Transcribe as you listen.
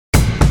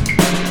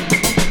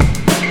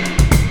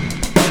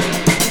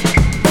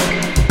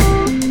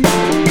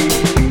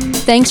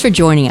Thanks for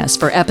joining us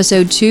for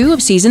episode 2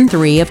 of season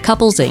 3 of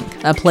Couples Inc.,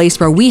 a place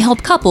where we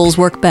help couples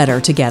work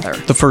better together.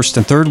 The first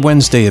and third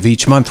Wednesday of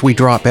each month, we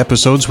drop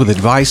episodes with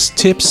advice,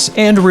 tips,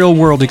 and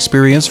real-world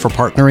experience for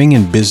partnering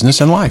in business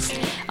and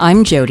life.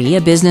 I'm Jody,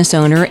 a business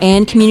owner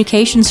and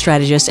communication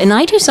strategist, and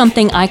I do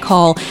something I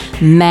call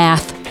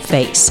math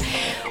face.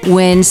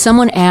 When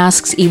someone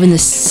asks even the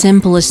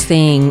simplest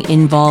thing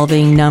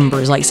involving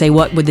numbers, like say,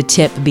 what would the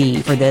tip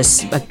be for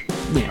this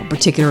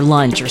particular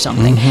lunch or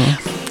something?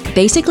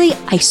 Basically,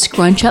 I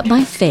scrunch up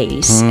my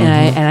face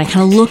and I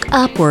kind of look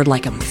upward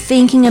like I'm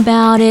thinking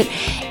about it.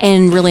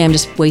 And really, I'm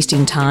just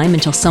wasting time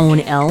until someone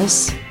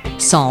else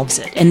solves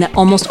it. And that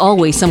almost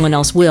always someone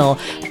else will.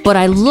 But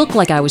I look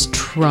like I was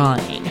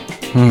trying.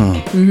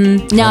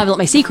 Now I've let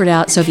my secret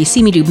out. So if you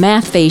see me do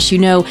math face, you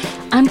know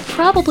I'm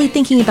probably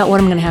thinking about what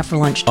I'm going to have for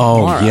lunch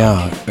tomorrow. Oh,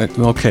 yeah.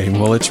 Okay.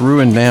 Well, it's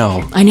ruined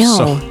now. I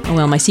know.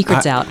 Well, my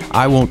secret's out.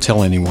 I won't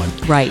tell anyone.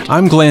 Right.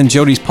 I'm Glenn,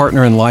 Jody's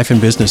partner in life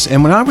and business.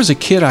 And when I was a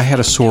kid, I had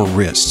a sore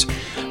wrist.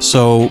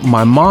 So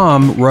my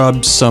mom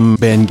rubbed some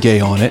Ben Gay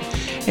on it.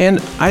 And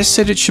I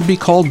said it should be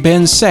called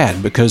Ben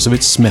Sad because of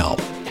its smell.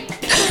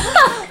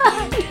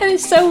 That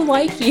is so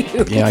like you.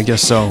 Yeah, I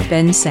guess so.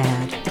 Ben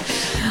Sad.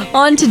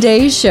 On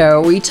today's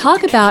show, we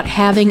talk about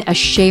having a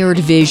shared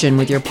vision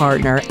with your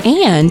partner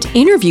and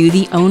interview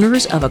the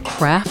owners of a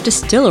craft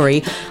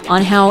distillery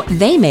on how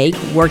they make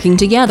working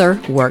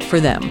together work for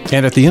them.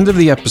 And at the end of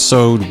the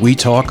episode, we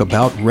talk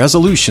about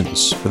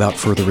resolutions. Without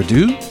further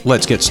ado,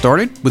 let's get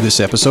started with this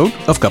episode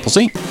of Couples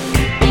Inc.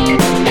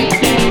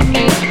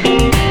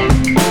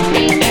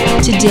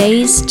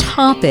 Today's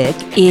topic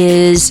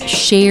is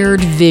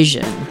shared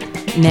vision.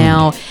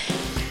 Now,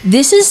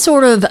 this is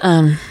sort of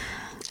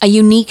a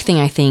unique thing,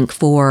 I think,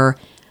 for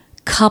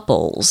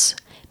couples,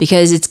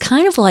 because it's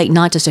kind of like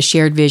not just a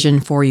shared vision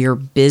for your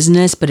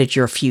business, but it's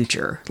your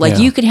future. Like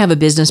you could have a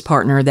business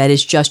partner that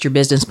is just your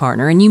business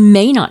partner, and you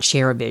may not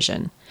share a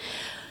vision,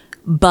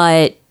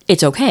 but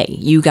it's okay.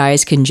 You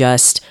guys can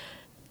just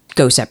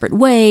go separate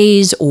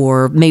ways,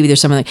 or maybe there's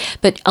something.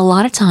 But a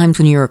lot of times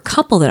when you're a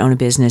couple that own a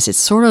business, it's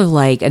sort of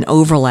like an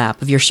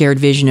overlap of your shared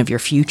vision of your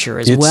future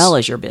as well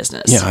as your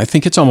business. Yeah, I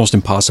think it's almost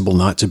impossible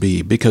not to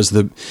be, because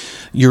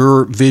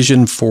your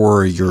vision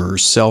for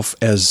yourself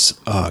as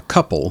a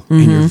couple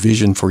and your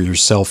vision for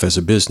yourself as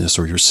a business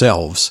or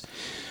yourselves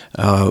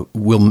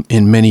will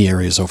in many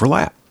areas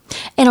overlap.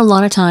 And a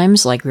lot of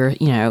times, like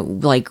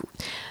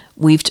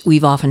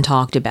we've often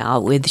talked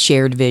about with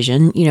shared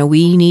vision,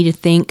 we need to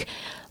think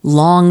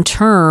long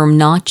term,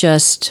 not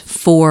just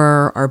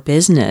for our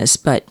business,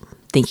 but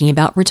thinking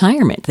about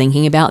retirement,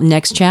 thinking about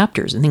next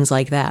chapters and things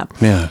like that.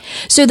 Yeah.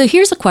 So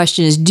here's the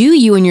question is, do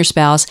you and your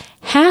spouse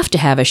have to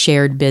have a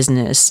shared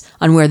business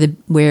on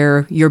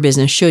where your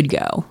business should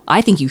go?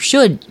 I think you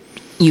should.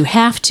 You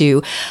have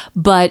to.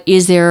 But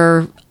is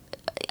there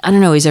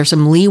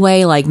some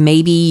leeway? Like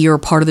maybe you're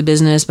part of the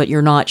business, but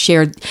you're not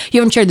shared. You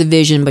haven't shared the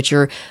vision, but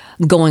you're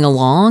going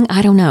along?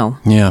 I don't know.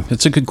 Yeah,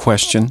 it's a good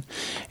question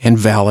and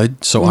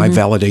valid. So I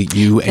validate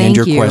you and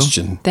your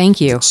question. Thank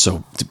you.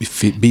 So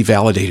be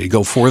validated.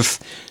 Go forth.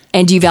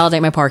 And do you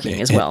validate my parking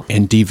as well?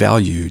 And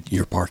devalue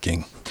your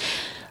parking.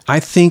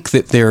 I think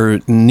that there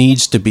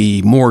needs to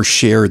be more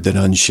shared than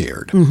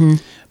unshared.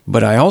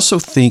 But I also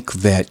think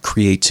that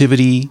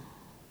creativity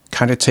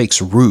kind of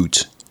takes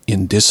root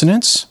in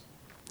dissonance.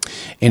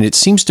 And it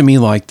seems to me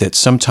like that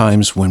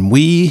sometimes when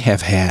we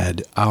have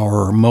had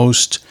our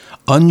most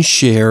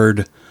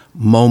unshared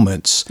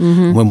moments,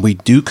 when we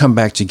do come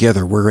back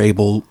together, we're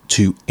able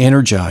to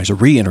energize or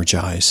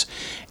re-energize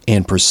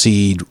and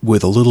proceed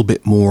with a little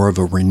bit more of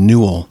a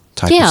renewal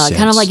type of sense. Yeah,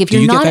 kind of like if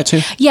you're not, get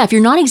that too? Yeah, if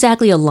you're not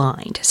exactly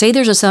aligned, say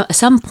there's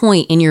some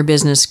point in your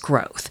business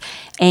growth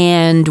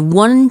and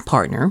one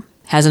partner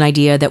has an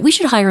idea that we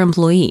should hire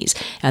employees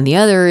and the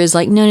other is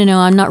like, no,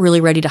 I'm not really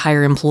ready to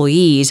hire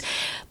employees.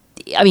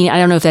 I mean, I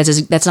don't know if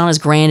that's not as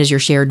grand as your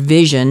shared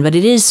vision, but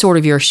it is sort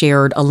of your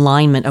shared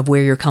alignment of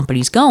where your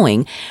company's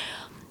going.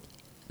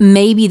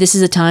 Maybe this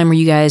is a time where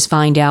you guys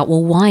find out,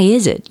 well, why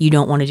is it you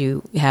don't want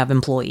to have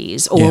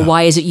employees? Or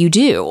why is it you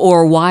do?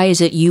 Or why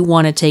is it you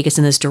want to take us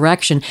in this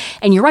direction?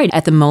 And you're right.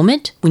 At the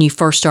moment, when you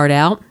first start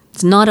out,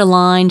 it's not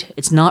aligned.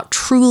 It's not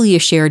truly a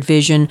shared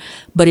vision,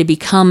 but it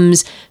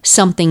becomes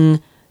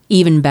something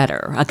even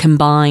better, a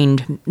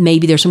combined,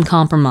 maybe there's some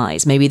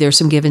compromise, maybe there's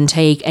some give and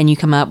take, and you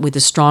come up with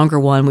a stronger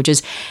one, which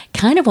is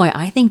kind of why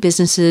I think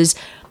businesses,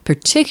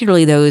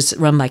 particularly those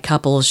run by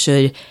couples,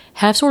 should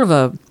have sort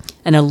of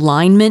an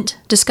alignment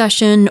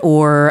discussion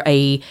or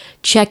a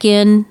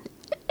check-in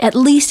at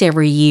least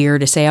every year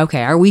to say,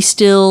 okay, are we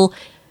still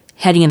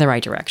heading in the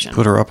right direction?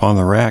 Put her up on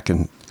the rack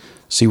and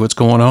see what's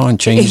going on,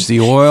 change the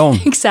oil.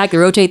 Exactly.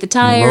 Rotate the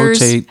tires.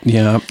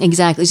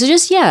 Exactly. So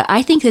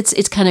I think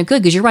it's kind of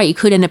good because you're right. You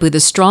could end up with a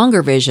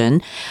stronger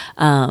vision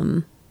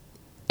and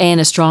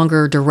a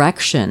stronger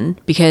direction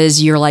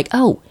because you're like,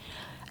 oh,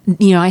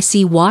 I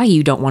see why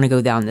you don't want to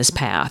go down this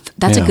path.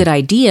 That's a Yeah. good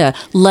idea.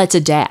 Let's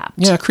adapt.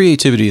 Yeah,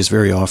 creativity is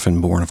very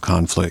often born of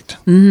conflict.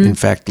 In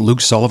fact,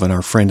 Luke Sullivan,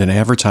 our friend in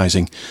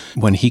advertising,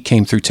 when he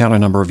came through town a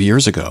number of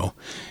years ago,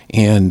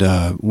 and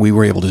we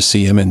were able to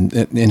see him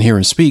and hear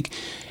him speak,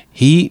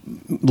 he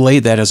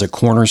laid that as a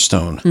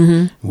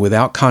cornerstone.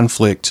 Without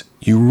conflict,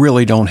 you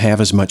really don't have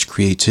as much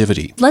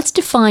creativity. Let's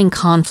define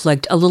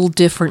conflict a little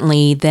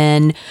differently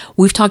than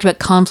we've talked about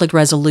conflict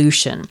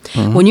resolution.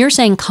 When you're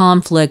saying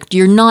conflict,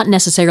 you're not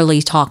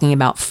necessarily talking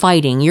about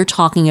fighting. You're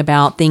talking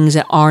about things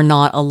that are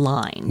not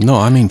aligned. No,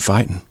 I mean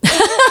fighting.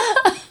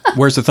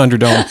 Where's the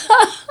Thunderdome?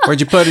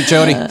 Where'd you put it,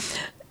 Jody?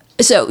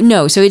 So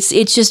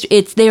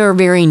there are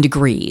varying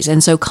degrees.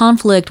 And so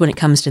conflict when it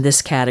comes to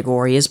this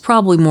category is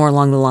probably more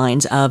along the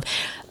lines of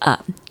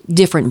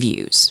different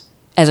views,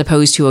 as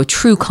opposed to a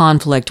true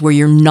conflict where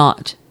you're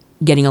not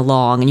getting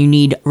along and you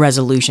need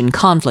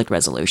conflict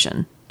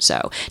resolution.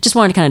 So just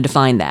wanted to kind of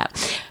define that.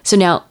 So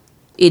now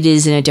it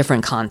is in a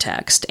different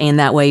context, and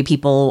that way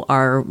people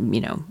are,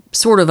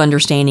 sort of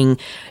understanding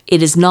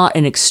it is not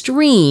an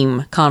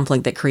extreme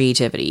conflict that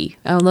creativity,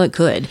 although it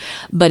could,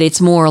 but it's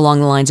more along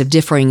the lines of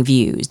differing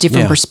views,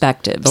 different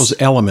perspectives. Those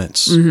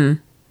elements.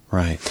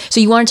 Right. So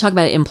you want to talk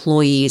about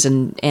employees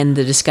and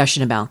the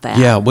discussion about that.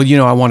 Yeah,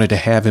 well, I wanted to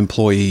have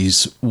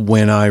employees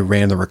when I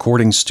ran the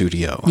recording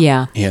studio.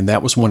 Yeah. And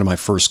that was one of my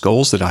first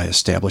goals that I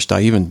established.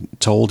 I even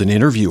told an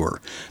interviewer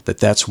that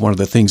that's one of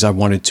the things I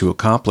wanted to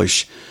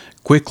accomplish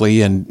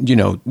quickly and,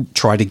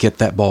 try to get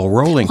that ball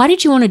rolling. Why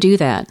did you want to do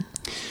that?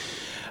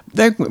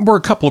 There were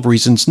a couple of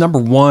reasons. Number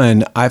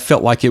one, I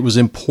felt like it was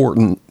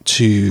important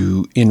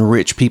to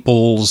enrich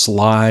people's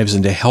lives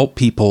and to help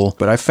people,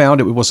 but I found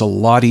it was a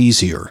lot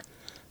easier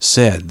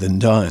said than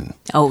done.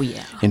 Oh,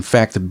 yeah. In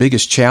fact, the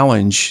biggest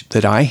challenge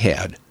that I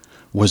had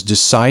was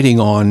deciding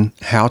on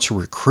how to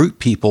recruit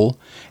people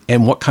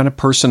and what kind of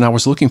person I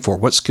was looking for,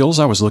 what skills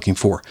I was looking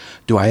for.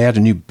 Do I add a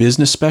new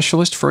business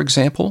specialist, for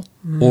example,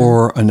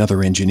 or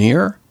another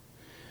engineer?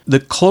 The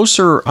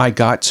closer I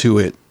got to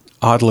it,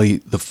 oddly,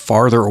 the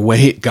farther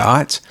away it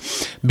got,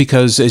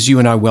 because as you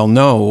and I well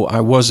know, I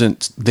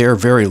wasn't there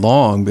very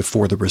long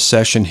before the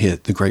recession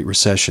hit, the Great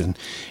Recession,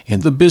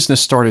 and the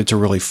business started to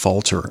really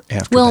falter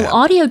after that. Well,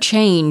 audio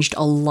changed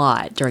a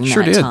lot during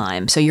Sure that did.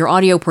 time. So your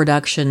audio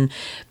production,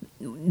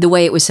 the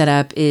way it was set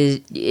up,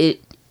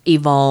 it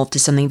evolved to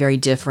something very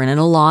different, and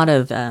a lot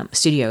of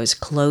studios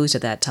closed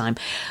at that time.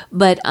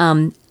 But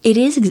it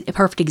is a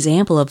perfect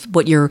example of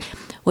what your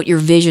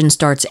vision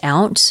starts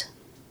out,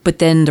 but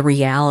then the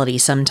reality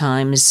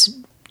sometimes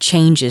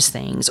changes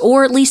things,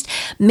 or at least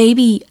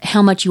maybe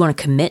how much you want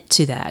to commit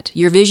to that.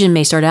 Your vision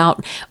may start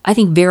out, I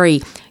think,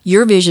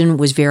 your vision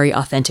was very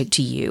authentic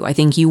to you. I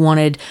think you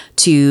wanted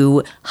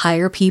to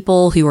hire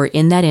people who are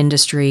in that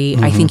industry.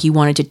 I think you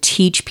wanted to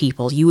teach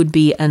people. You would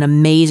be an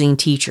amazing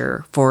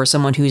teacher for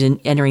someone who's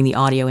entering the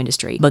audio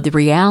industry. But the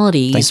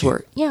realities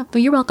were,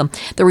 but you're welcome.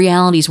 The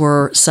realities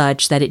were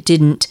such that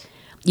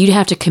you'd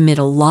have to commit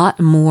a lot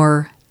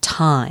more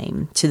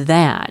time to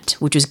that,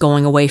 which is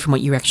going away from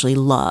what you actually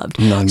loved.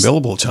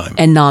 Non-billable time.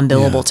 And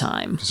non-billable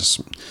time.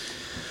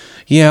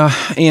 Yeah,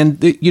 and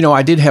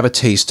I did have a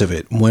taste of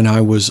it when I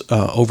was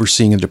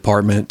overseeing a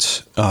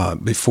department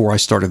before I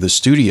started the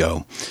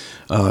studio,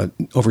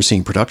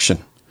 overseeing production.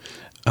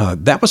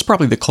 That was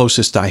probably the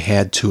closest I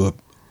had to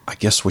I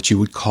guess what you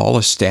would call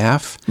a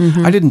staff.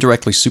 I didn't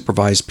directly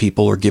supervise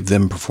people or give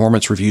them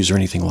performance reviews or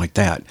anything like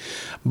that,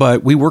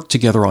 but we worked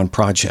together on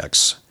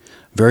projects,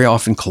 very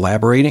often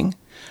collaborating.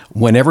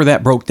 Whenever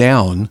that broke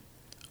down,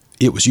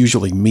 it was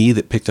usually me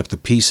that picked up the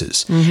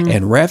pieces.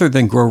 And rather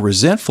than grow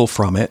resentful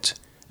from it,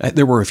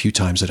 there were a few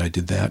times that I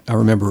did that. I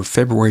remember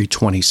February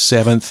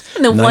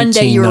 27th, the one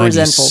day you were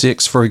resentful.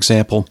 1996, for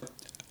example.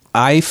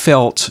 I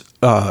felt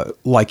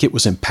like it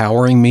was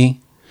empowering me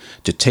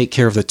to take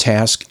care of the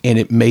task, and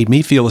it made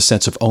me feel a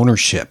sense of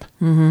ownership.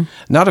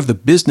 Not of the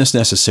business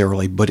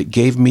necessarily, but it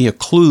gave me a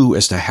clue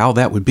as to how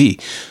that would be.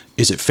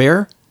 Is it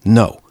fair?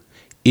 No.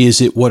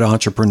 Is it what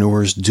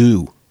entrepreneurs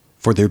do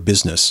for their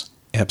business?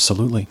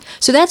 Absolutely.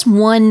 So that's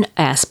one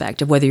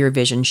aspect of whether your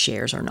vision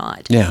shares or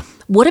not. Yeah.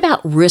 What about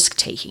risk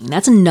taking?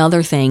 That's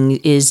another thing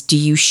is, do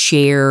you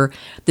share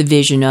the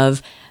vision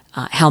of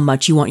how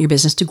much you want your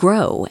business to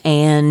grow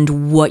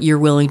and what you're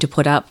willing to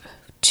put up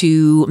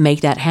to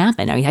make that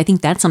happen? I mean, I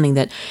think that's something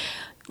that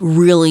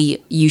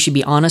really you should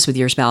be honest with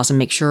your spouse and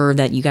make sure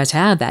that you guys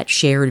have that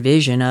shared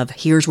vision of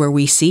here's where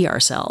we see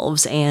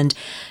ourselves and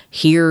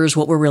here's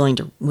what we're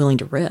willing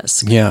to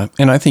risk. Yeah.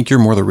 And I think you're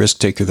more the risk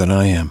taker than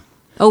I am.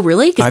 Oh,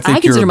 really? 'Cause I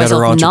think consider you're a better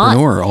myself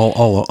entrepreneur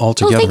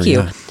altogether. Oh, thank you.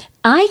 Yeah.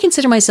 I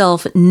consider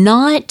myself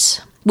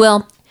not,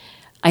 well,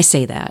 I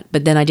say that,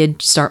 but then I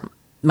did start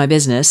my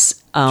business.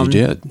 You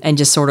did. And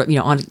just sort of,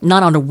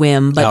 not on a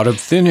whim, but Out of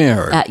thin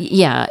air.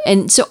 yeah.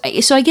 And so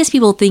I guess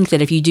people think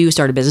that if you do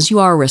start a business, you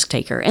are a risk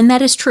taker, and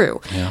that is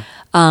true. Yeah.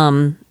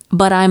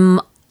 But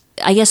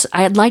I guess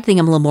I'd like to think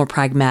I'm a little more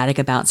pragmatic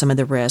about some of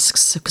the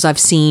risks because I've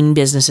seen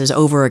businesses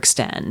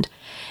overextend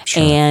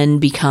and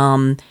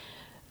become,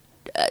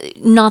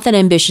 not that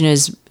ambition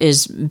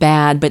is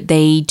bad, but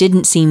they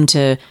didn't seem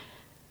to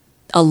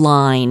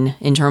align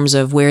in terms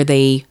of what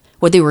they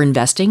were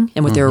investing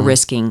and what they were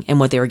risking and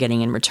what they were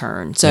getting in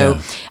return. So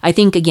Yeah. I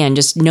think, again,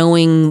 just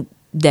knowing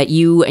that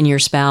you and your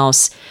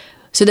spouse,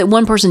 so that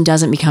one person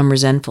doesn't become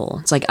resentful.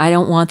 It's like, I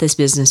don't want this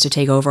business to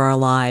take over our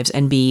lives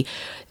and be,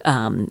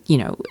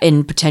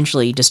 and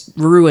potentially just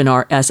ruin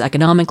us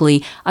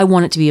economically. I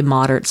want it to be a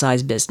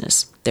moderate-sized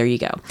business. There you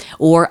go.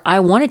 Or I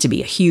want it to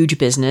be a huge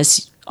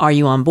business. Are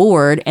you on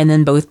board? And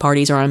then both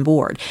parties are on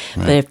board.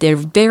 Right. But if they're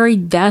very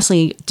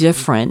vastly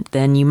different,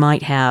 then you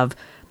might have,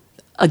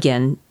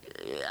 again,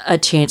 a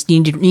chance. You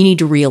need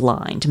to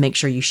realign to make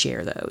sure you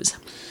share those.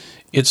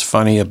 It's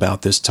funny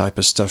about this type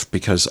of stuff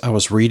because I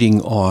was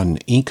reading on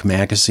Inc.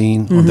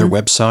 magazine on their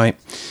website.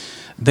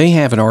 They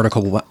have an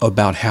article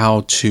about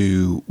how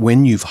to,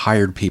 when you've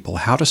hired people,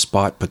 how to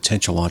spot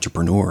potential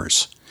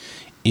entrepreneurs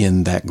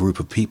in that group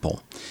of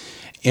people.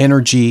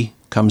 Energy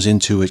comes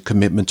into it,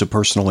 commitment to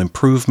personal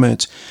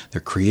improvement,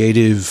 their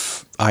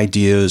creative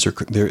ideas, or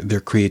their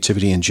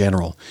creativity in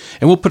general.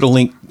 And we'll put a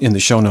link in the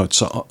show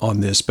notes on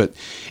this, but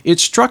it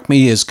struck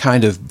me as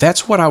kind of,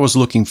 that's what I was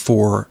looking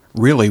for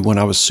really when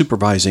I was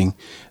supervising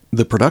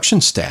the production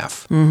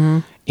staff.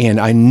 And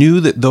I knew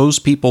that those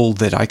people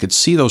that I could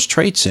see those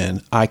traits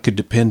in, I could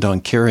depend on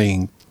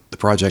carrying the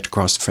project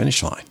across the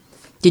finish line.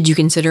 Did you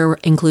consider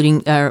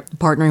including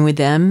partnering with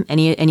them?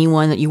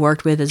 Anyone that you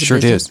worked with as a Sure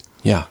business? did.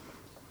 Yeah,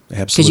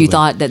 absolutely. Because you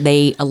thought that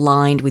they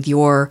aligned with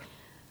your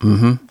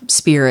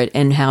spirit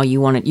and how you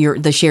wanted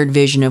the shared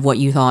vision of what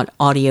you thought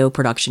audio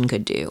production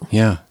could do.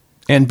 Yeah.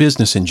 And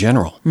business in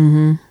general.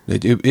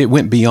 It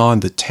went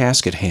beyond the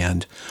task at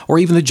hand or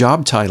even the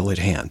job title at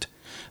hand.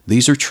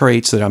 These are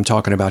traits that I'm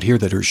talking about here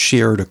that are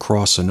shared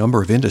across a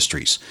number of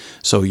industries.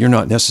 So you're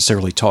not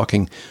necessarily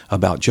talking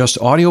about just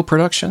audio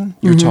production.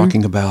 You're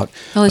talking about,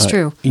 Oh, that's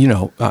true.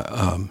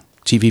 TV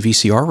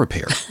VCR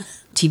repair.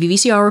 TV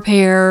VCR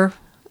repair,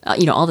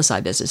 all the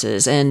side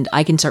businesses. And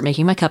I can start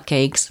making my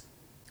cupcakes.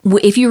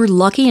 If you're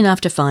lucky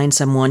enough to find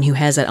someone who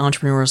has that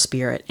entrepreneurial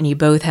spirit and you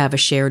both have a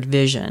shared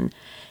vision,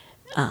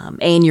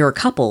 and you're a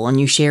couple and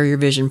you share your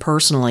vision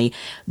personally,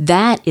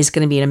 that is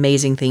going to be an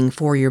amazing thing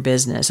for your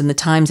business. And the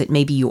times that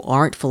maybe you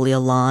aren't fully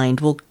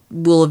aligned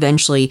will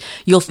eventually,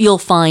 you'll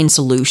find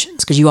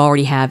solutions because you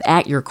already have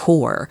at your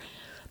core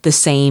the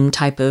same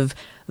type of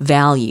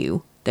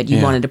value that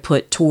you wanted to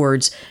put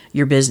towards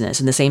your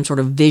business and the same sort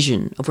of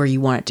vision of where you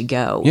want it to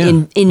go. Yeah,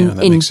 that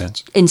makes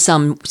sense. In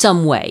some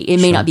way. It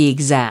may not be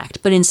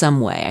exact, but in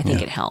some way I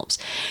think it helps.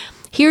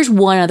 Here's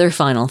one other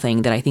final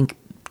thing that I think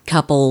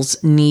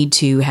couples need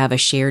to have a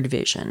shared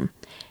vision.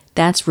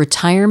 That's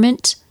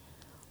retirement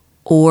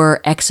or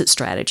exit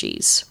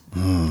strategies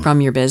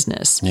from your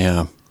business.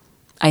 Yeah.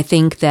 I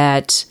think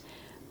that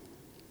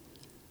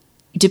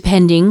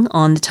depending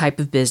on the type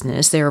of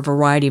business, there are a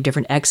variety of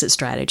different exit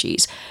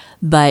strategies,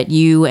 but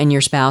you and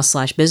your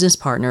spouse/business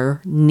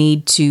partner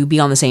need to be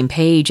on the same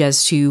page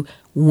as to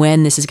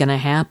when this is going to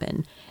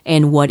happen.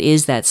 And what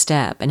is that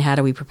step and how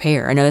do we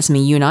prepare? I know that's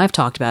something you and I have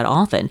talked about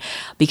often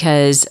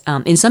because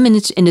in some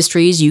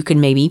industries you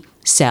can maybe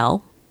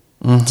sell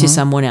to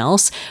someone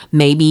else.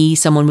 Maybe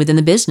someone within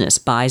the business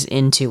buys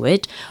into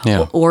it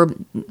or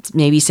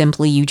maybe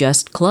simply you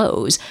just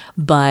close.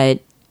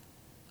 But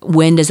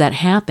when does that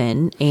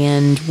happen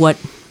and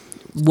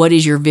what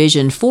is your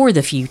vision for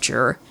the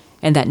future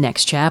and that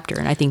next chapter?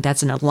 And I think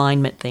that's an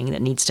alignment thing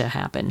that needs to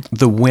happen.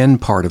 The when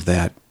part of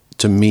that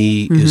to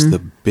me is the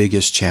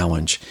biggest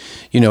challenge.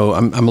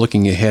 I'm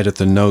looking ahead at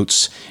the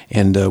notes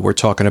and we're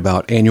talking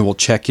about annual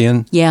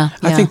check-in. Yeah.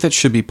 I think that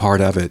should be part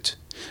of it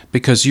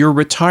because your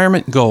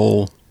retirement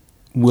goal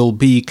will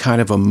be kind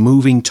of a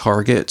moving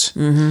target,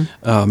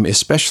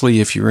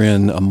 especially if you're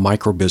in a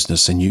micro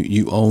business and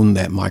you own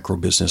that micro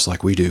business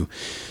like we do.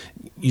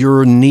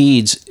 Your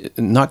needs,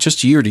 not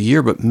just year to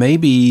year, but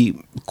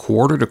maybe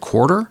quarter to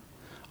quarter,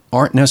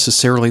 aren't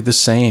necessarily the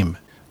same.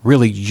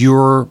 Really,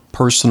 your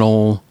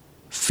personal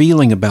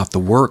feeling about the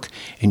work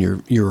and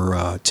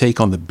your take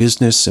on the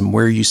business and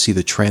where you see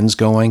the trends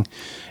going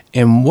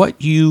and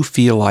what you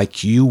feel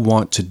like you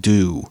want to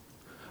do,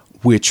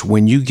 which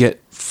when you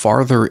get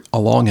farther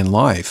along in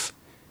life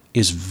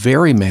is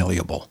very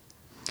malleable.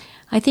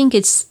 I think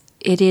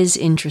it is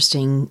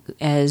interesting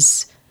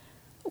as,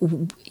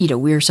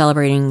 we're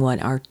celebrating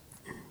our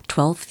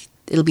 12th,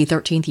 it'll be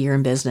 13th year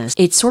in business.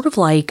 It's sort of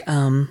like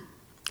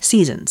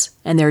seasons,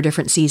 and there are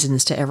different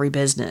seasons to every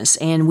business.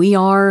 And we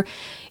are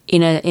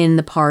in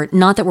the part,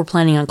 not that we're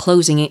planning on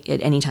closing it at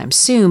any time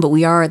soon, but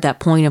we are at that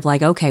point of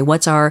like, okay,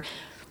 what's our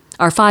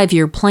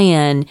 5-year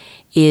plan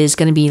is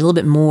going to be a little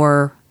bit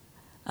more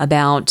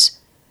about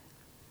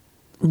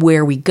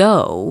where we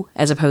go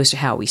as opposed to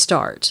how we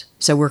start.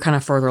 So we're kind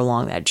of further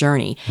along that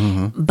journey.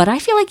 But I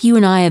feel like you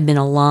and I have been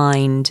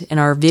aligned and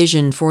our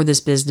vision for this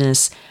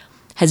business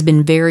has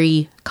been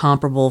very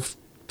comparable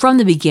from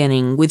the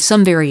beginning with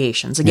some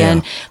variations.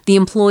 Again, the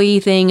employee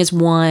thing is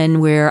one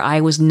where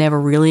I was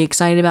never really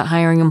excited about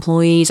hiring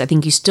employees. I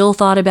think you still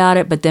thought about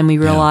it, but then we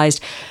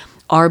realized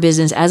our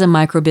business as a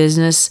micro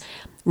business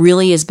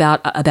really is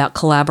about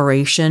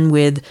collaboration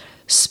with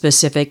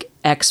specific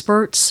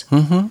experts.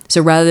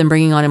 So rather than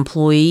bringing on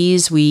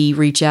employees, we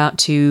reach out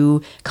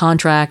to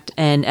contract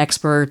and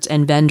experts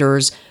and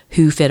vendors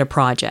who fit a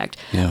project.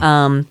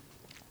 Yeah.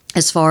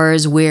 As far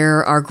as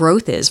where our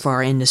growth is for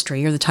our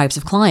industry or the types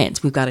of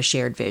clients, we've got a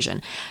shared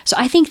vision. So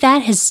I think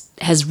that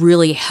has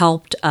really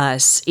helped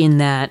us in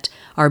that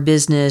our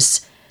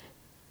business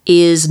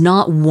is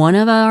not one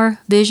of our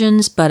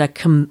visions, but a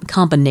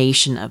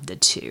combination of the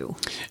two.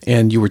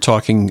 And you were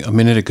talking a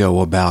minute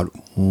ago about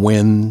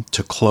when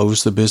to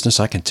close the business.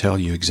 I can tell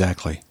you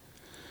exactly.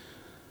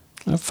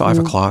 5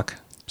 o'clock,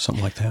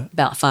 something like that.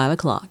 About 5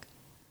 o'clock.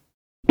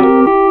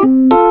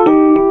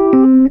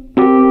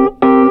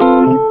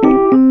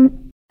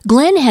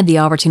 Glenn had the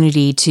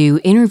opportunity to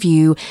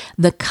interview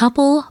the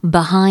couple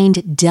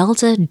behind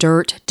Delta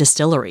Dirt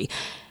Distillery.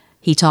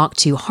 He talked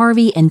to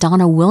Harvey and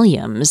Donna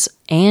Williams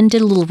and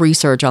did a little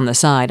research on the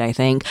side, I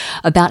think,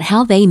 about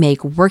how they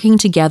make working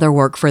together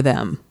work for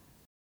them.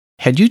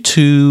 Had you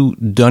two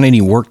done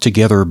any work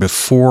together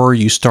before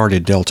you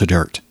started Delta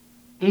Dirt?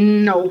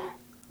 No.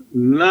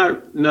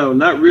 Not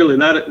really.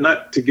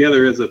 Not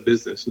together as a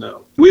business,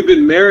 no. We've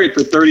been married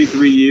for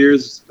 33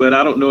 years, but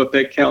I don't know if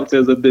that counts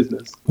as a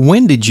business.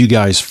 When did you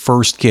guys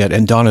first get,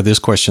 and Donna, this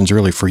question's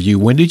really for you,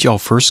 when did y'all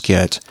first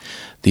get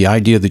the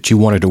idea that you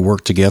wanted to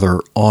work together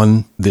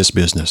on this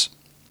business?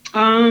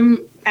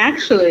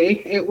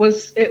 Actually, it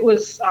was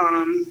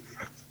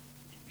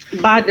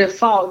by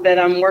default that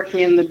I'm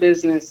working in the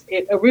business.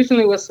 It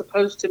originally was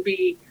supposed to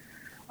be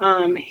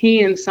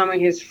he and some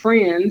of his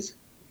friends,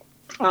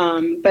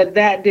 but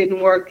that didn't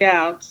work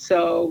out.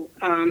 So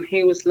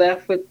he was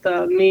left with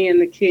me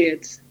and the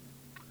kids.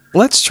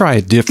 Let's try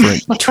a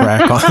different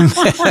track on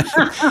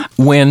that.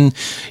 When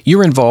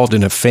you're involved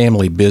in a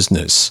family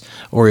business,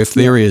 or if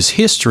there is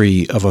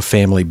history of a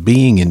family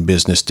being in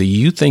business, do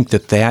you think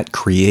that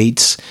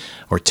creates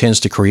or tends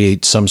to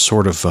create some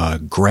sort of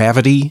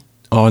gravity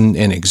on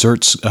and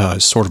exerts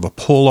sort of a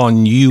pull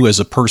on you as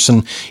a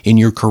person in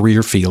your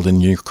career field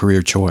and your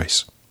career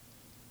choice?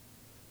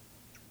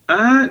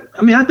 I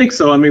think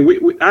so.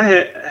 I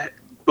had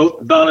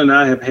both Donna and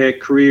I have had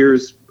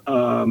careers,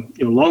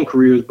 long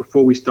careers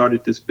before we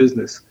started this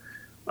business.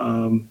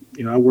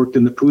 I worked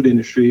in the food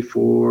industry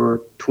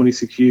for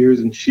 26 years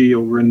and she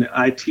over in the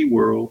IT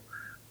world.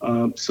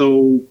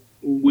 So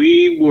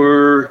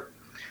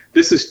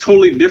this is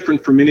totally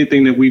different from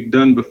anything that we've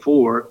done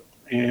before.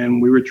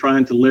 And we were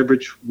trying to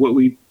leverage what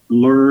we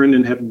learned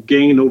and have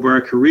gained over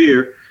our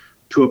career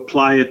to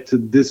apply it to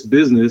this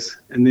business.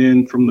 And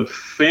then from the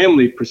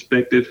family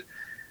perspective,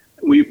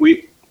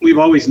 we've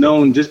always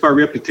known just by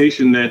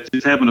reputation that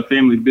just having a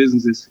family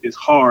business is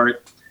hard.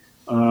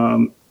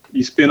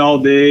 You spend all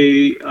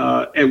day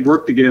at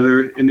work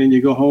together and then you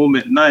go home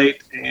at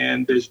night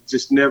and there's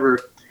just never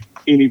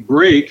any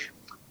break.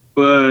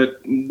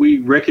 But we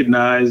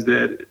recognize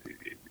that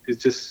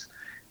it's just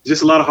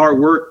a lot of hard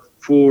work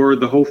for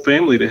the whole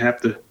family to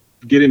have to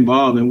get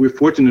involved. And we're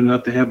fortunate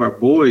enough to have our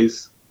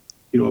boys,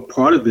 a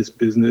part of this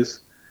business,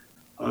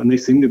 and they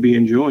seem to be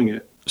enjoying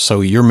it.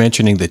 So you're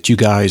mentioning that you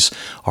guys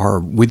are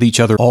with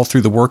each other all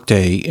through the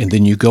workday and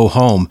then you go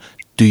home.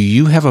 Do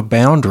you have a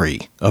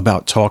boundary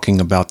about talking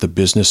about the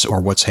business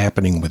or what's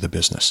happening with the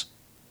business?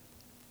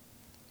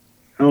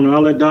 I don't know.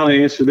 I'll let Donna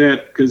answer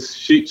that because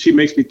she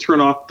makes me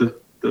turn off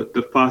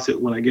the faucet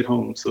when I get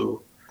home.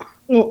 So,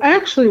 well,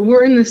 actually,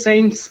 we're in the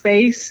same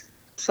space,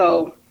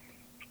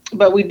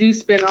 but we do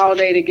spend all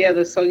day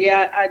together. So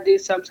yeah, I do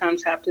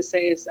sometimes have to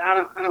say I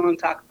don't want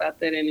to talk about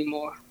that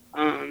anymore.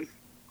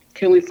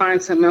 Can we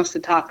find something else to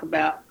talk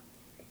about?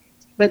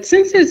 But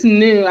since it's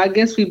new, I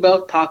guess we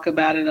both talk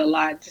about it a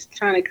lot, just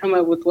trying to come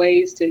up with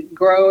ways to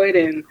grow it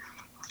and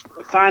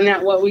find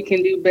out what we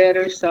can do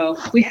better. So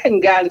we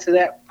hadn't gotten to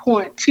that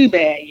point too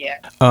bad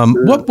yet.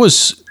 What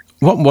was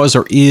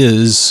or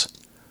is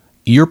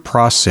your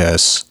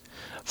process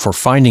for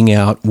finding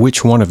out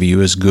which one of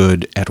you is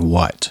good at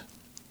what?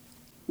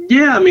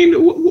 Yeah,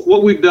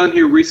 what we've done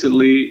here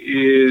recently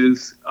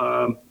is,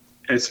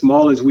 as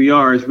small as we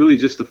are, is really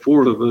just the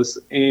four of us.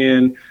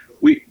 And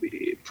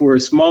for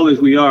as small as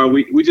we are,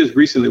 we just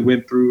recently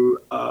went through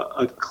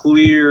a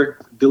clear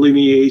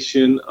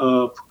delineation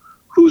of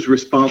who's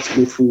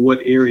responsible for what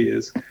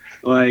areas,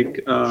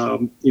 like,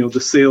 the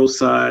sales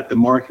side, the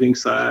marketing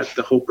side,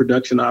 the whole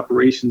production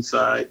operation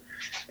side.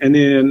 And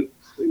then,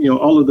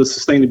 all of the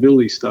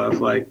sustainability stuff,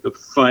 like the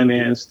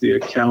finance, the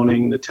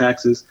accounting, the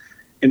taxes,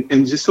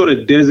 and just sort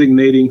of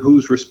designating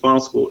who's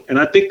responsible. And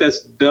I think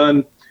that's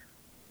done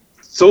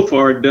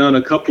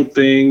a couple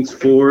things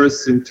for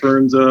us in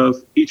terms of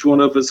each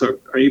one of us are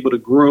able to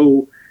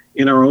grow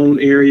in our own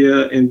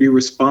area and be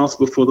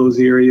responsible for those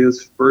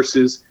areas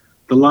versus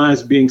the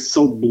lines being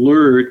so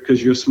blurred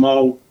because you're a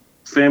small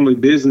family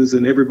business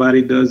and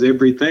everybody does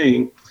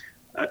everything.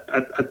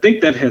 I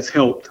think that has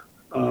helped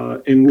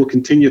and will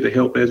continue to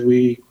help as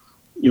we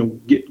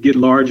get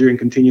larger and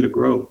continue to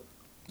grow.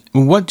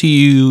 What do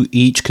you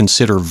each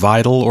consider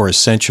vital or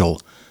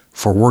essential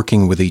for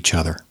working with each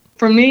other?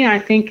 For me, I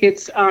think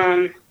it's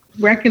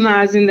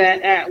recognizing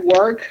that at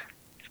work,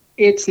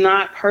 it's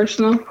not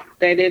personal,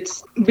 that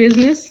it's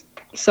business.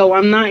 So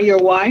I'm not your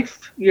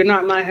wife. You're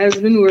not my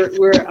husband.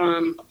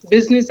 We're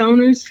business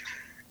owners.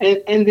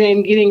 And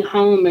then getting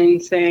home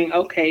and saying,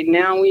 okay,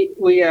 now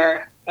we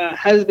are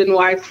husband,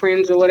 wife,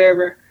 friends, or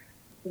whatever.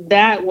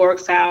 That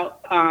works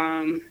out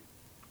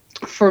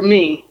for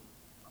me.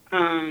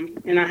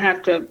 And I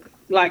have to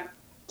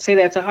say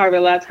that to Harvey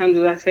a lot of times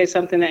when I say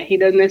something that he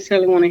doesn't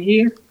necessarily want to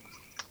hear.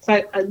 It's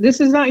like,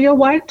 this is not your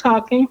wife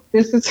talking.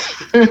 This is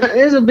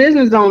is a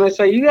business owner,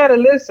 so you got to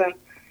listen.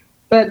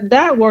 But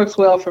that works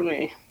well for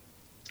me.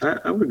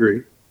 I would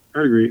agree.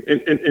 I agree.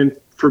 And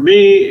for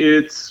me,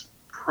 it's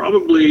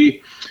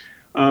probably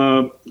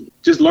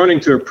just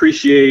learning to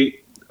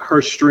appreciate her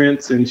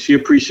strengths and she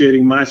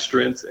appreciating my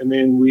strengths. And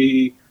then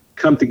we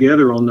come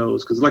together on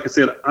those. Because like I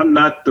said, I'm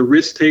not the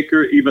risk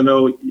taker, even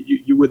though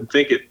you wouldn't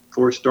think it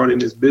for starting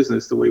this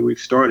business the way we've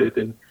started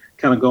and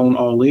kind of gone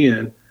all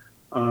in.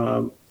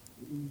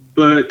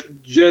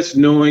 But just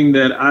knowing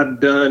that I've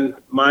done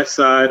my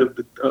side of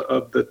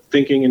the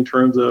thinking in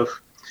terms of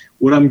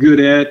what I'm good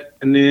at,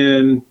 and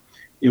then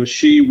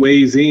she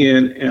weighs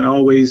in, and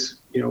always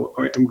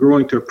I'm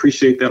growing to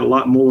appreciate that a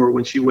lot more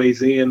when she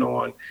weighs in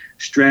on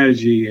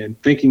strategy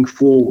and thinking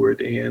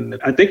forward. And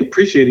I think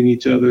appreciating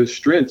each other's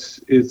strengths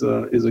is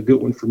a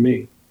good one for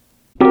me.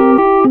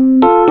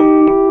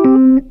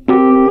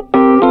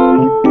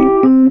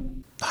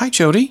 Hi,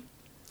 Jody.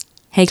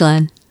 Hey,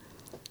 Glenn.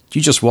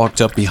 You just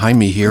walked up behind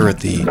me here at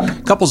the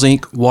Couples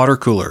Inc. water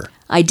cooler.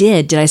 I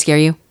did. Did I scare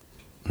you?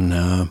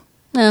 No.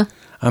 No.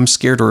 I'm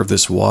scareder of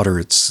this water.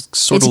 It's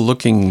sort of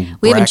looking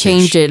We haven't brackish.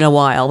 changed it in a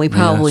while. We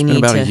probably it's been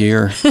need about to. a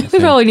year. We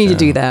probably need to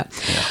do that.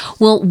 Yeah.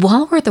 Well,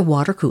 while we're at the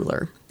water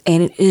cooler,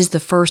 and it is the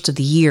first of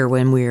the year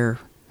when we're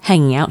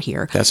hanging out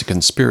here. That's a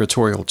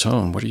conspiratorial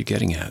tone. What are you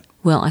getting at?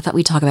 Well, I thought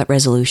we'd talk about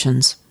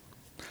resolutions.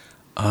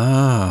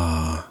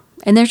 Ah.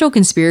 And there's no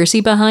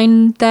conspiracy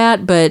behind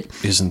that, but...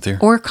 Isn't there?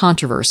 Or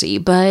controversy,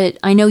 but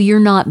I know you're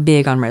not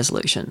big on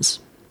resolutions.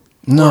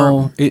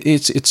 No,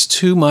 it's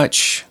too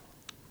much...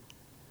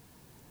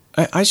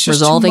 It's just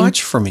Resolving? too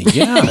much for me.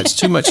 Yeah, it's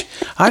too much.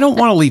 I don't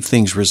want to leave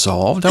things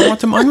resolved. I want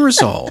them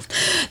unresolved.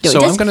 No, so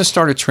I'm going to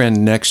start a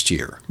trend next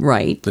year.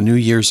 Right. The New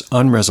Year's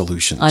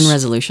unresolutions.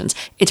 Unresolutions.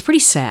 It's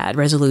pretty sad.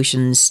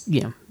 Resolutions,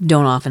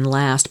 don't often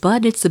last,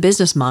 but it's the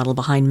business model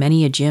behind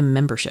many a gym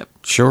membership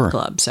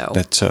club. So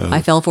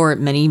I fell for it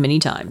many, many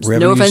times.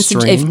 No offense to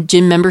if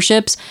gym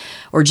memberships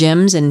or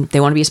gyms and they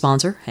want to be a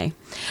sponsor. Hey.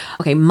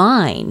 Okay,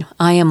 mine,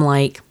 I am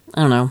I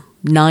don't know,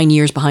 9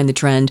 years behind the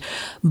trend,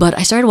 but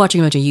I started watching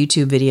a bunch of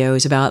YouTube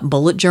videos about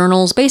bullet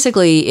journals.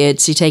 Basically,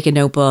 it's you take a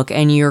notebook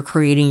and you're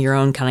creating your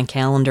own kind of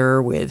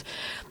calendar with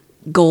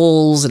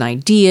goals and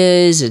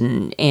ideas,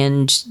 and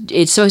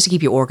it's supposed to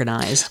keep you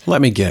organized.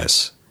 Let me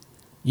guess.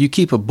 You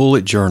keep a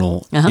bullet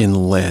journal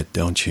in lead,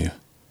 don't you?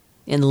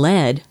 In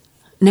lead?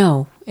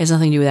 No, it has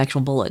nothing to do with actual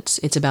bullets.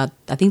 It's about,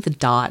 I think, the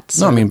dots.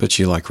 No, but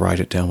you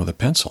write it down with a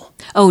pencil.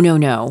 Oh,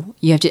 no.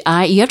 You have to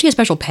get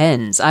special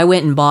pens. I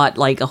went and bought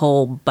a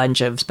whole bunch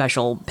of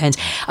special pens.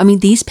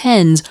 These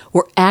pens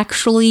were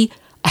actually,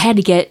 I had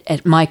to get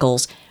at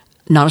Michael's,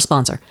 not a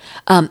sponsor.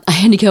 I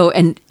had to go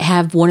and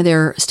have one of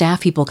their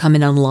staff people come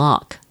and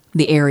unlock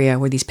the area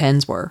where these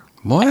pens were.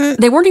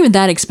 What? They weren't even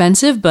that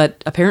expensive,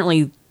 but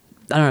apparently,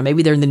 I don't know,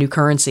 maybe they're in the new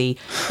currency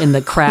in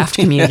the craft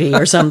community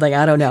or something.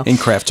 I don't know. In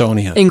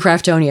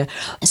Craftonia.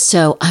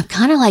 So I'm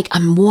kind of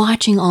I'm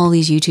watching all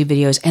these YouTube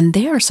videos, and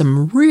there are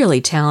some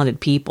really talented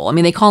people.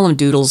 They call them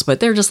doodles,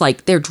 but they're just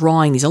they're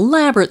drawing these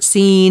elaborate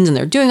scenes and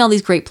they're doing all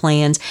these great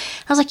plans.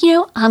 I was like,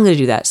 I'm going to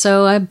do that.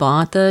 So I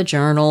bought the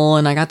journal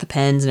and I got the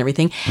pens and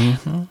everything.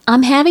 Mm-hmm.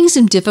 I'm having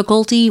some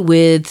difficulty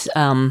with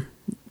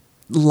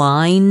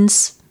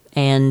lines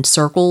and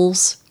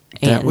circles.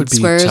 That would be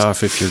squares.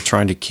 tough if you're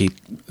trying to keep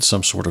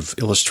some sort of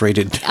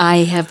illustrated I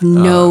have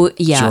no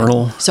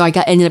journal. So I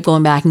ended up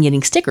going back and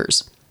getting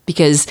stickers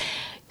because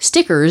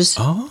stickers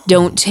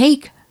don't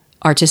take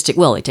artistic.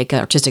 Well, they take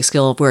artistic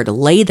skill of where to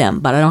lay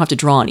them, but I don't have to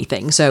draw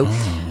anything. So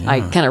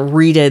I kind of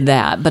redid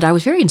that. But I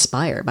was very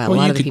inspired by a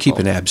lot of the people. You could keep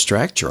an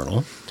abstract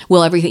journal.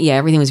 Well,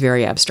 everything was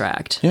very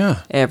abstract.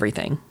 Yeah.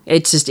 Everything.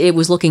 It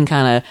was looking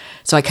kind of,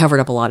 so I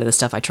covered up a lot of the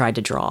stuff I tried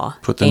to draw.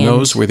 Put the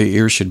nose where the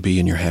ears should be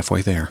and you're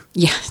halfway there.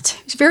 Yeah,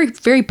 it's very,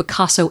 very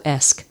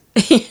Picasso-esque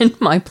in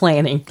my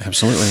planning.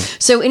 Absolutely.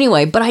 So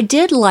anyway, but I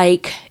did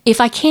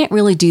if I can't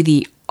really do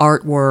the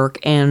artwork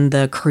and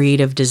the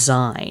creative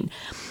design,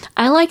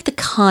 I like the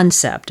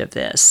concept of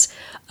this,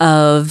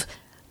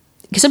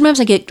 because sometimes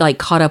I get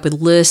caught up with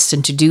lists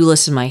and to-do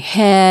lists in my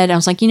head. I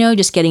was like,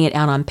 just getting it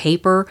out on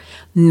paper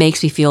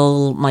makes me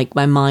feel like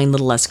my mind a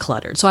little less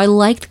cluttered. So I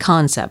like the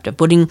concept of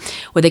putting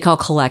what they call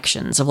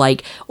collections of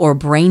or a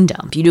brain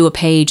dump. You do a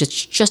page,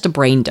 it's just a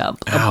brain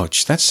dump.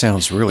 Ouch, that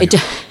sounds really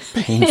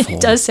painful. It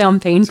does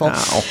sound painful.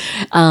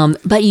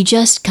 But you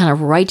just kind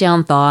of write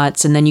down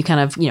thoughts and then you kind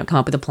of, come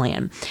up with a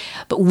plan.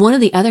 But one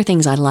of the other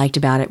things I liked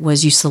about it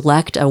was you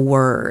select a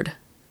word.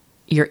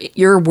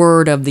 Your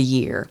word of the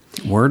year.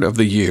 Word of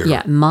the year.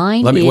 Yeah,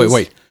 mine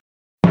Wait.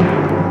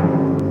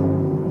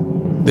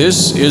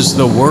 This is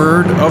the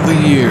word of the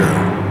year.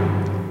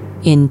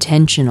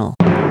 Intentional.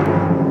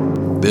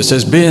 This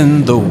has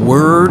been the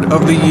Word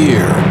of the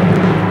Year.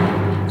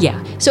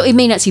 Yeah. So it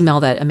may not seem all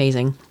that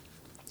amazing,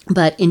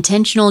 but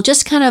intentional,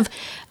 just kind of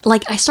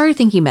like I started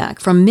thinking back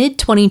from mid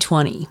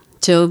 2020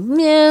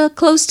 to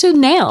close to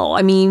now.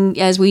 I mean,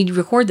 as we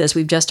record this,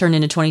 we've just turned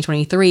into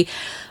 2023.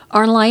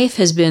 Our life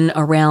has been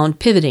around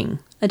pivoting,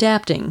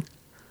 adapting,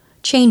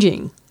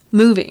 changing,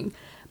 moving.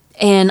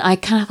 And I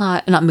kind of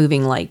thought, not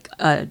moving like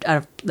out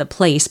of the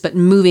place, but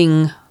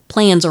moving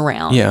plans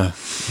around. Yeah,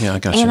 I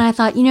got you. And I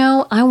thought,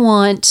 I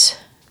want,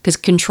 because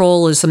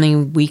control is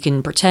something we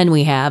can pretend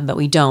we have, but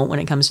we don't when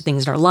it comes to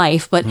things in our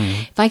life. But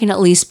if I can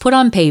at least put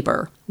on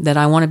paper that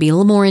I want to be a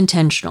little more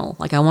intentional,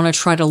 like I want to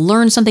try to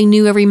learn something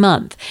new every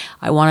month.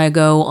 I want to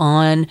go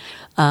on,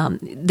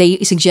 they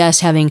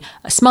suggest having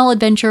a small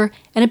adventure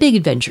and a big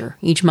adventure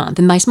each month.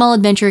 And my small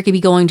adventure, it could be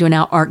going to an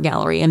art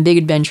gallery. And big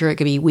adventure, it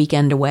could be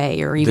weekend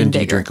away or even then do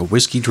bigger. you drink a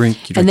whiskey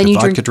drink? You and then a you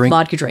vodka drink?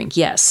 Vodka drink,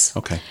 yes.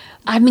 Okay.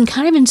 I've been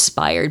kind of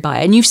inspired by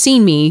it. And you've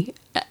seen me,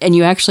 and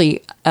you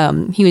actually,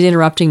 he was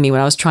interrupting me when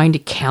I was trying to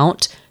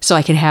count so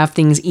I could have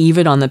things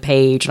even on the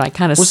page. And I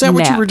kind of Was that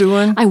what you were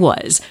doing? I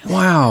was.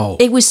 Wow.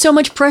 It was so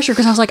much pressure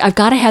because I was like, I've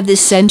got to have this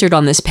centered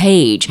on this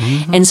page.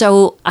 Mm-hmm. And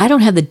so I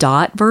don't have the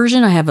dot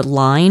version. I have a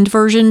lined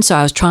version. So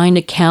I was trying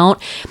to count.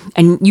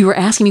 And you were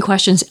asking me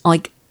questions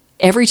like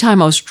every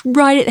time I was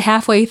right at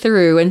halfway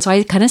through. And so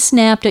I kind of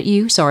snapped at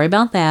you. Sorry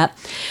about that.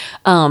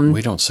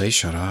 We don't say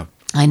shut up.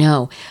 I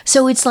know.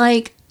 So it's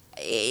like,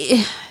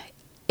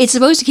 it's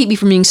supposed to keep me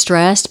from being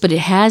stressed, but it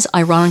has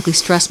ironically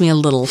stressed me a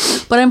little.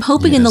 But I'm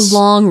hoping in the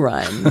long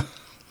run,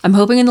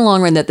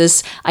 that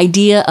this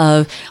idea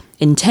of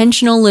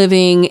intentional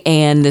living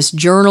and this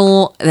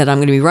journal that I'm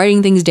going to be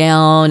writing things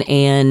down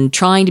and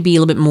trying to be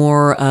a little bit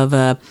more of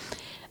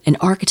an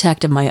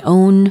architect of my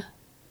own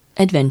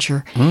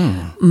adventure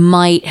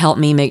might help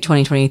me make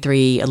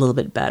 2023 a little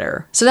bit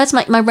better. So that's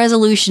my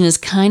resolution, is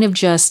kind of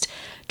just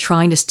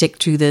trying to stick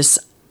to this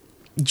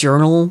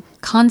journal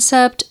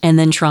concept and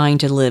then trying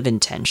to live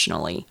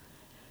intentionally.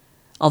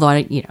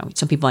 Although,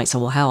 some people might say,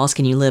 well, how else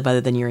can you live other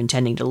than you're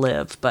intending to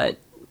live? But,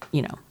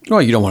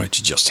 Well, you don't want it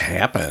to just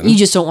happen. you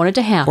just don't want it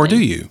to happen. Or do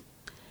you?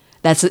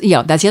 That's the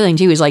other thing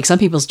too, is like some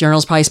people's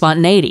journals probably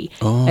spontaneity.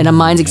 And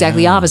mine's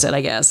exactly opposite,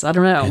 I guess. I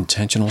don't know.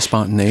 Intentional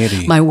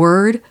spontaneity. My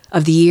word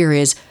of the year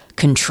is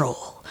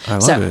control. I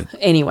love it.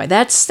 Anyway,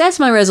 that's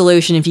my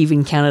resolution, if you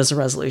even count it as a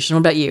resolution.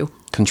 What about you?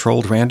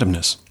 Controlled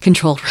randomness.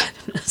 Controlled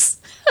randomness.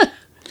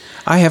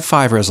 I have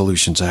 5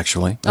 resolutions,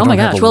 actually. I Oh my don't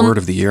have gosh, a well- word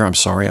of the year. I'm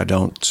sorry, I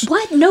don't.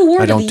 What? No word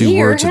I of the don't do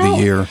year? words of the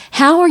year.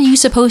 How are you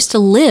supposed to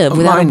live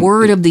without a Mine-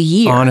 word of the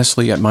year?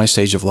 Honestly, at my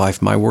stage of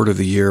life, my word of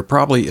the year,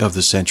 probably of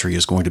the century,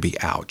 is going to be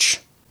ouch.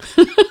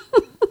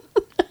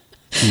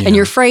 And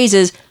your phrase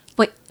is,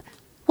 wait,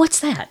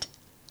 what's that?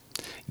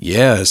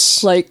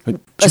 Yes. Like Did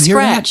a you hear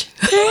that?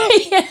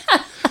 scratch.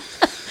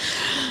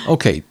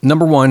 Okay,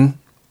 number 1,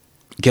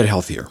 get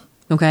healthier.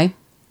 Okay.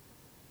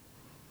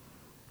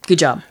 Good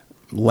job.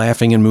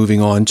 Laughing and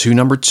moving on to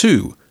number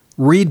 2,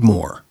 read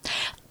more.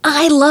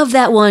 I love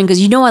that one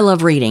because I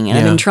love reading, and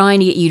I've Yeah. been trying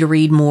to get you to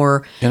read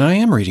more, And I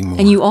am reading more.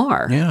 and you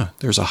are. Yeah,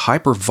 there's a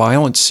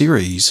hyper-violent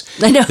series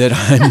I know. that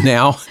I'm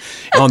now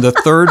on the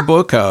 3rd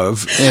book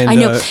of. And, I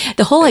know.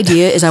 The whole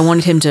idea is I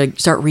wanted him to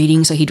start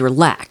reading so he'd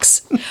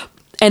relax.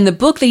 And the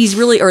book that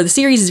the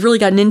series he's really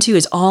gotten into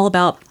is all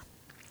about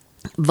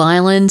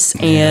violence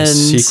and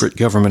secret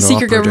government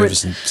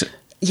operatives.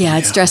 Yeah,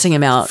 it's stressing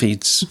him out.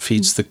 Feeds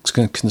the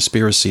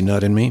conspiracy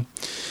nut in me.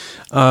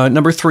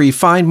 Number 3,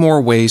 find more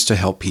ways to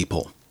help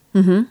people.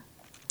 Mm-hmm.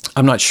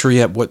 I'm not sure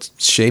yet what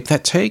shape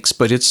that takes,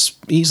 but it's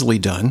easily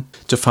done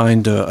to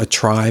find a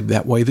tribe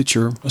that way that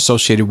you're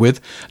associated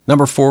with.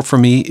 Number 4 for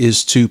me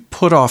is to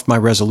put off my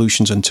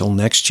resolutions until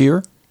next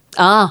year.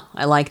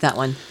 I like that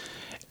one.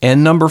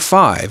 And number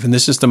 5, and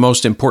this is the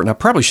most important, I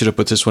probably should have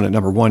put this one at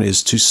number 1,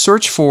 is to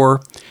search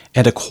for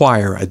and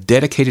acquire a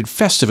dedicated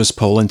Festivus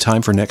pole in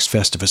time for next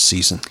Festivus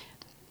season.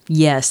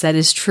 Yes, that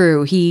is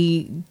true.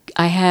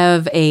 I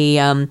have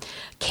a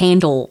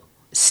candle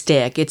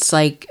stick. It's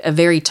like a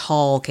very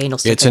tall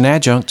candlestick. It's an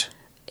adjunct.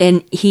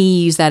 And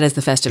he used that as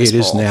the Festivus It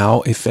is pole.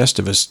 now a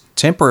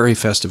temporary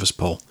Festivus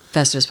pole.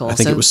 Festivus pole. I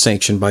think it was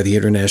sanctioned by the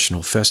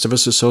International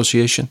Festivus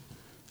Association,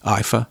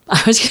 IFA.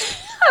 I was just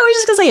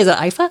going to say, is it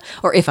IFA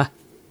or IFA?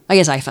 I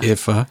guess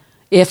IFA.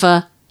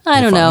 IFA. I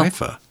don't know.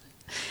 IFA.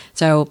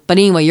 So, but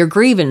anyway, your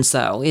grievance,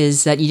 though,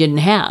 is that you didn't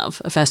have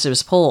a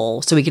Festivus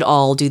poll so we could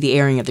all do the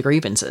airing of the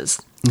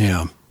grievances.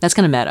 Yeah. That's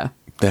kind of meta.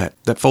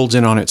 That folds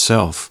in on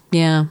itself.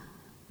 Yeah.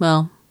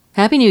 Well,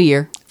 Happy New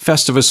Year.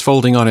 Festivus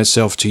folding on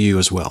itself to you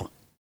as well.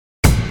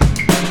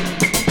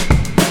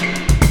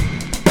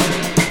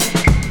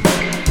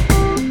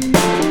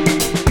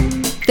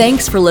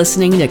 Thanks for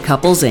listening to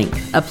Couples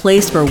Inc., a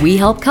place where we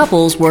help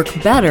couples work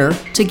better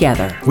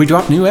together. We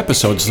drop new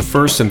episodes the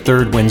first and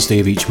third Wednesday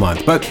of each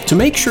month, but to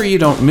make sure you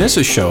don't miss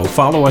a show,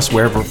 follow us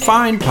wherever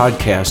fine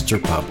podcasts are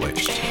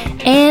published.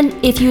 And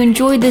if you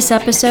enjoyed this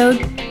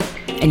episode,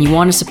 and you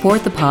want to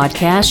support the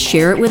podcast,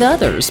 share it with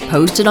others,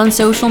 post it on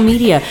social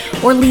media,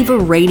 or leave a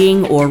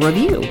rating or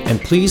review. And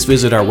please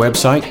visit our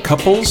website,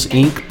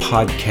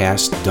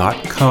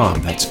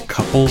 couplesincpodcast.com. That's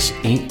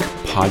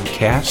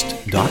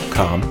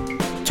couplesincpodcast.com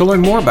to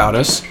learn more about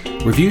us,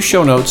 review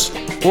show notes,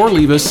 or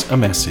leave us a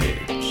message.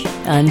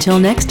 Until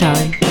next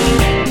time.